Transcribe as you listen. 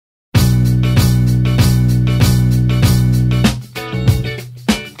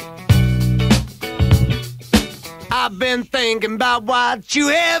I've been thinking about what you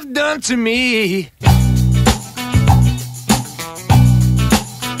have done to me.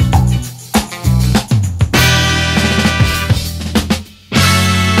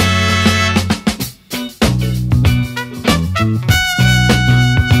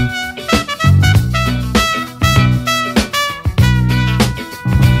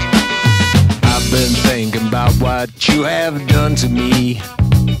 I've been thinking about what you have done to me.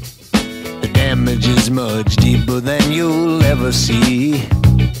 The damage is much deeper than you'll ever see.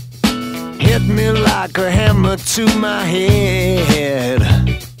 Hit me like a hammer to my head.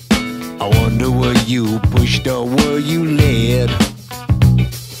 I wonder, were you pushed or were you led?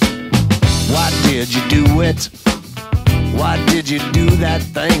 Why did you do it? Why did you do that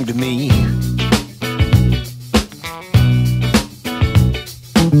thing to me?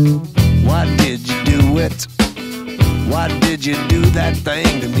 Why did you do it? Why did you do that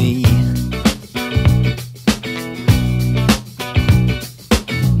thing to me?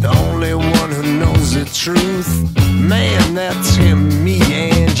 The only one who knows the truth, man, that's him, me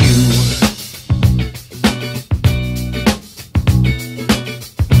and you.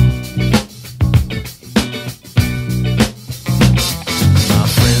 My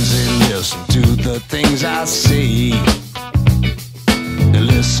friends, they listen to the things I say. They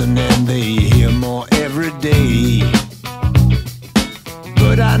listen and they hear more every day.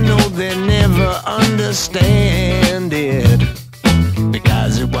 But I know they never understand it,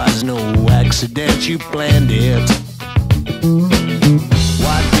 because it was no accident, you planned it.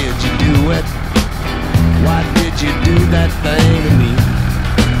 Why did you do it? Why did you do that thing to me?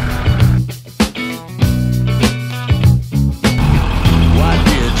 Why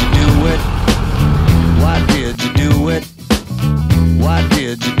did you do it? Why did you do it? Why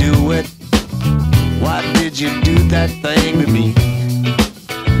did you do it? Why did you do that thing to me?